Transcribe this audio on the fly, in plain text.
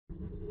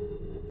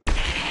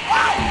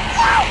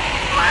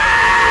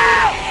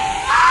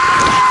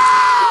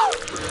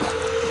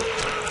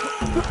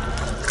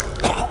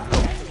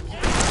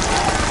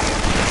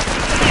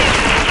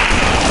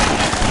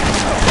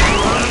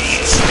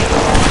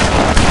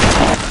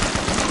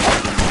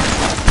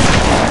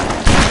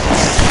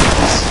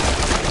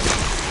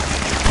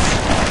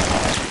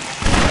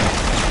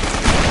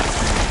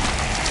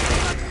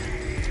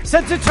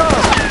Visitor!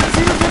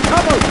 Seal the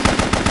tunnel!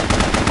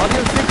 What do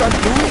you think I'm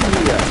doing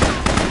here?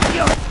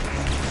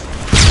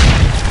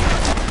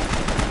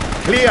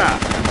 Clear!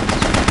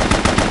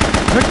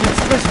 Wirklich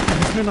zwischen den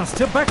Männer's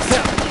to back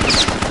there.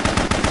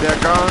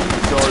 They're gone,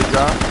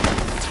 soldier.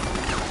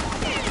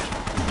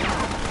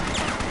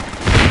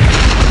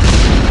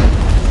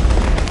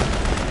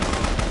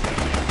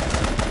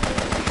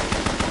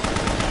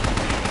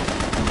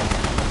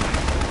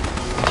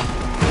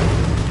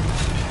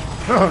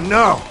 Oh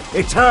no!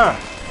 It's her!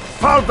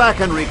 Fall back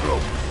and regroup.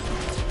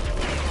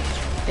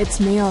 It's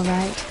me, all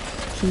right.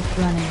 Keep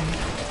running.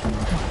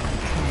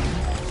 Okay.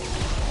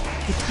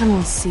 The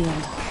tunnel's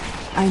sealed.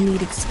 I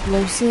need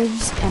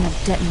explosives and a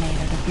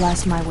detonator to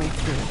blast my way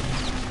through.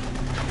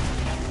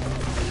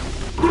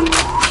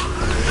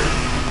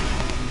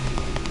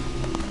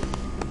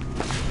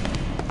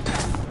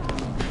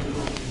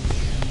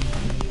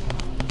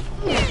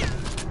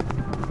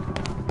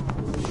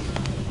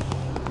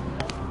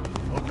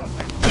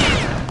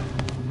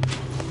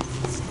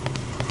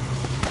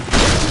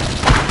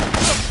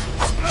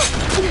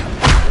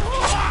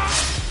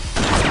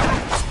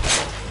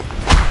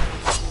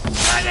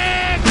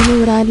 You know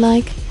what I'd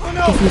like?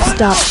 If you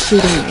stopped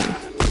shooting me.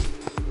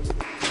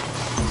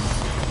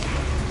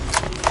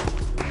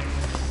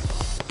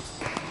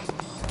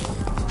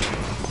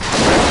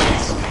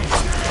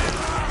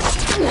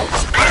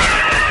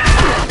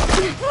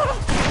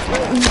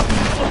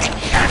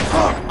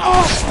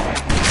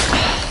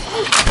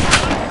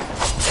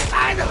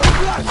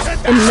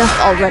 Enough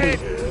already.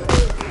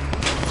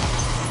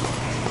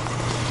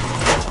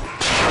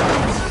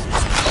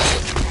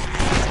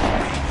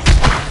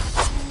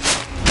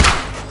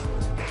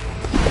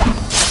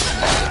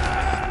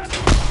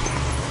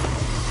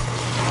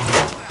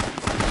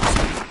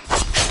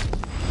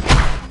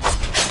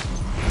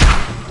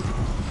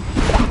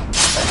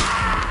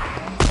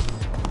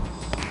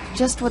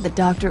 Just what the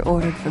doctor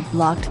ordered for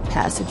blocked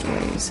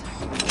passageways.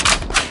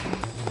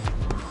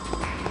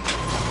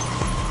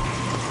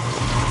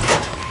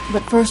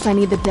 But first I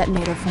need the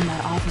detonator from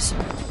that officer.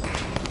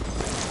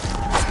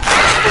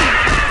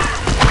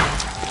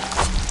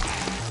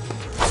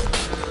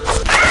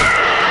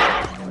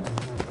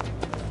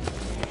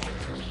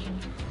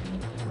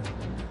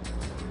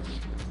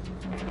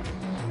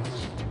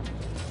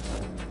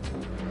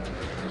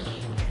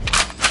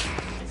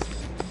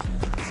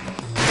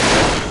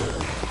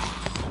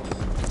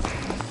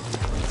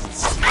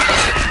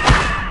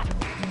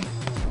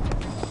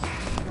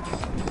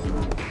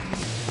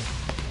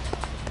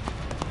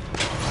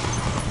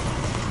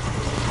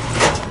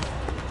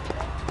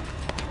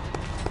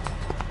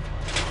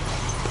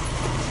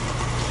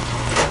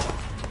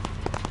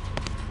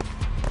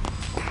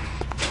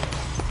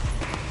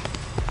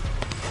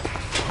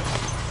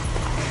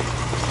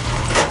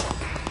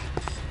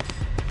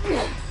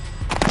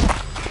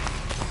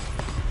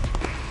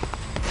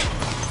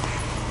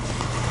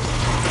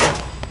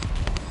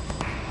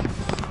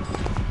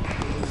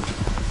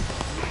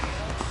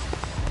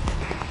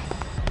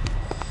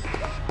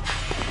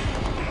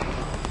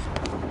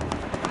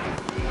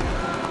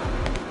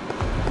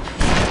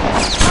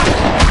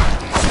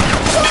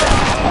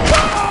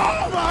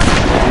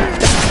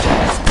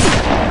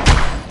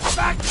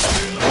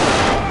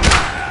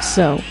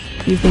 So,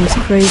 you think's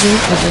crazy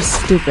or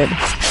just stupid?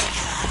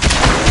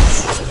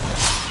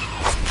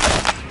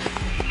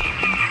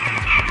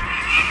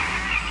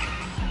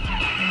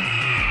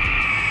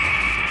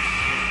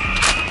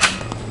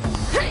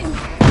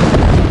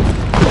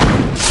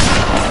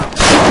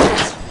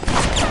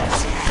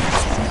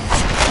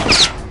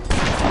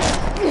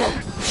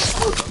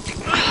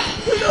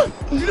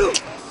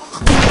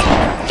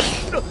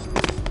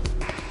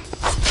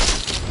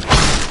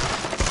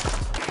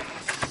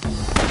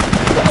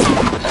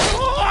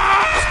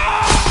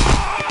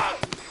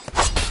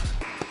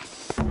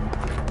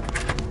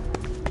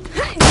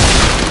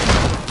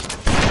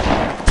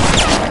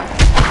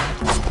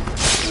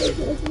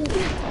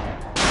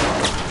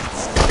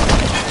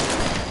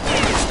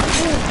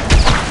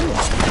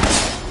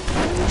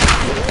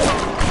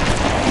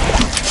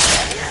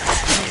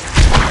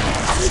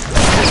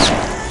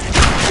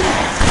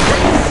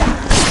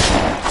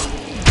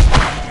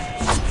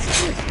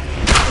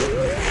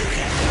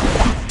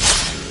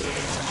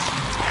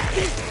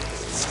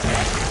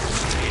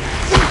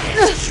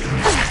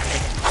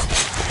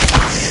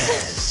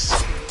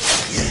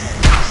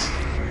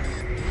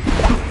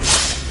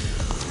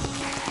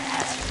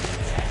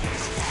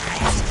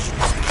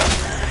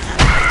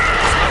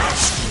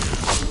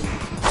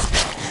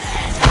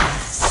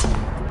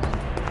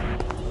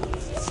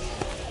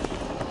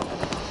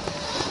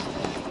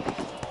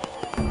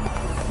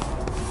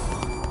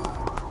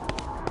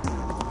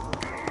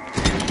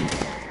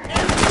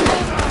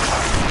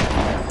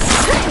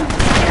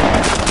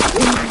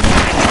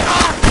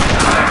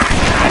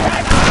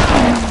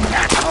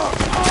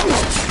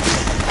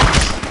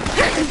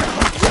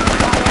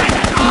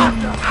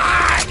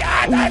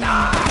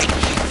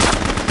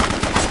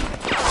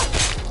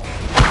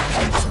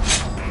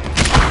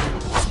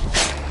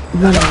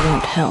 Running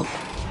won't help.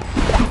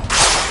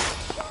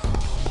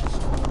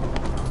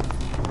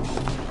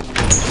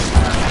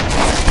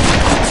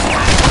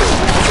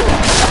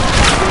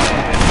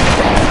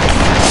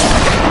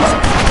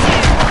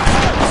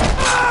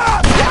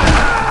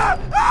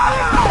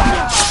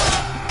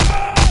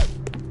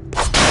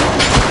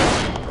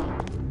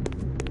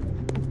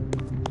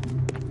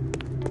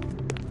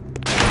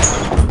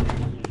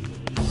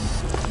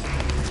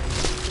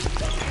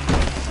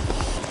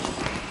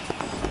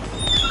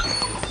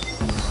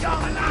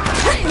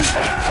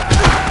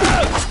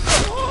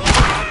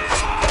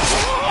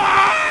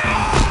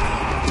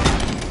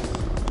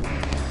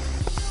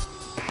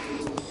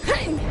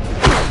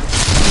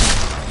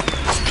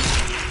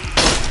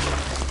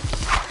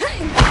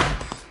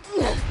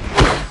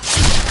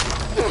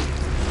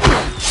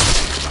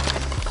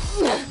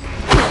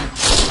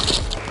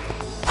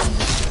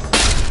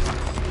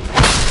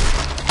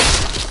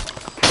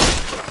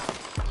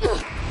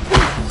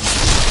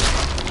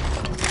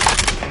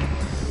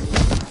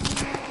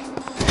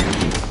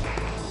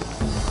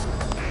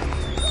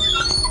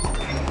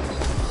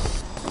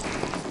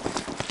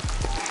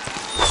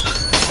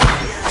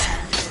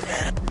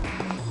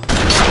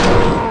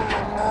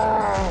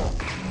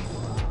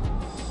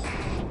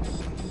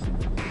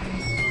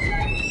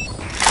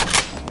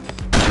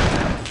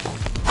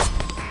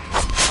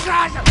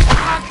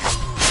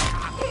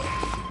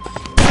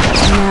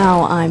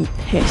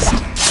 pissed.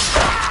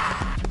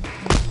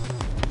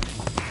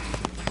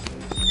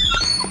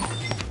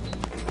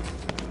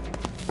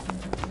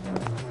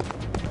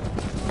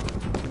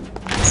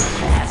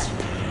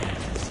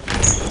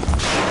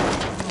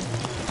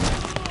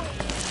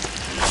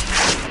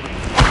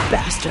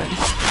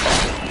 Bastard.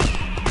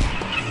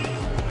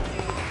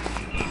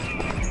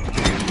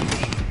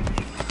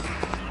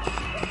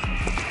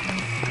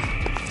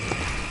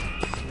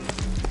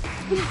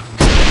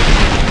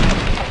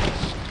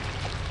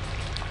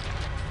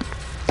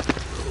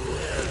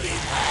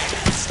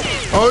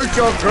 Hold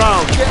your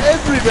ground. They're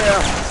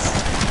everywhere.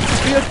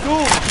 We're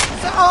doomed.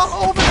 They're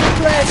all over the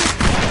place.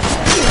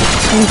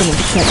 I'm gonna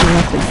shut your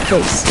ugly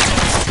face.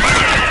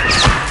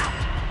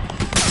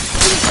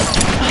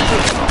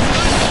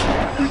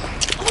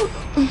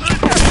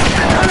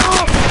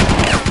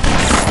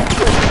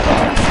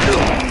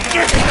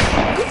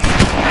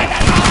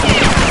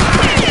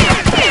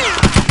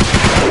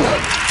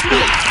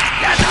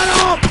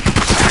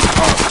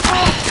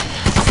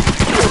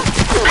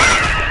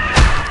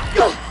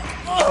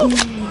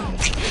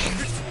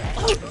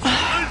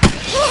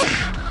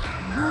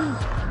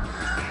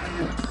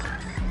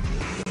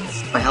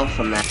 My help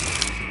from that.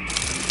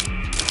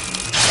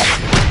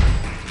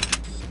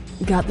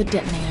 Got the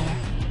detonator.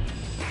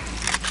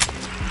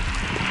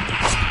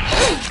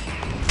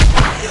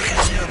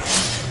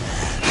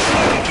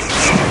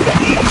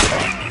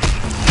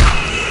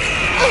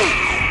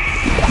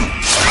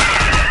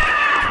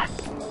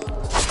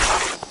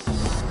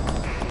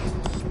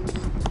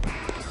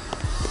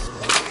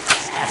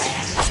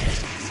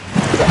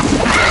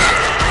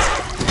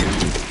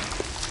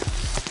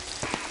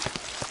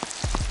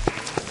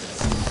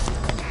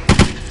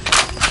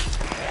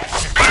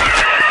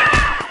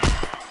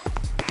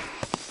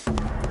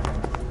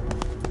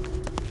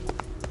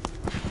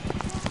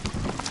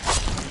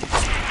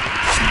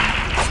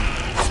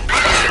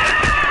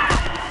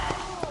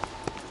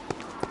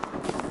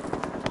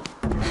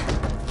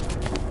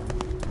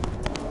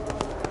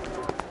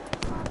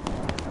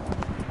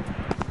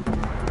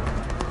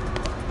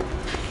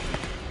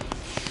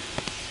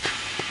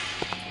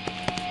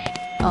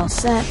 All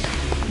set.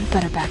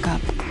 Better back up.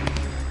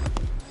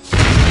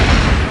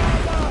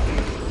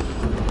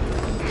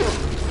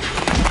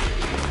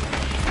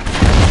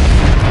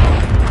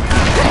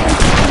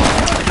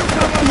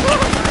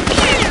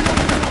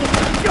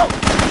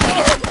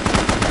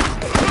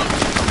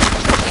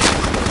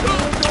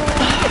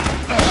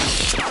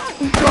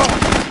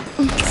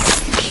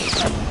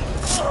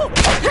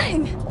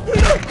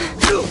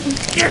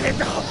 Get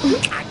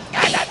it!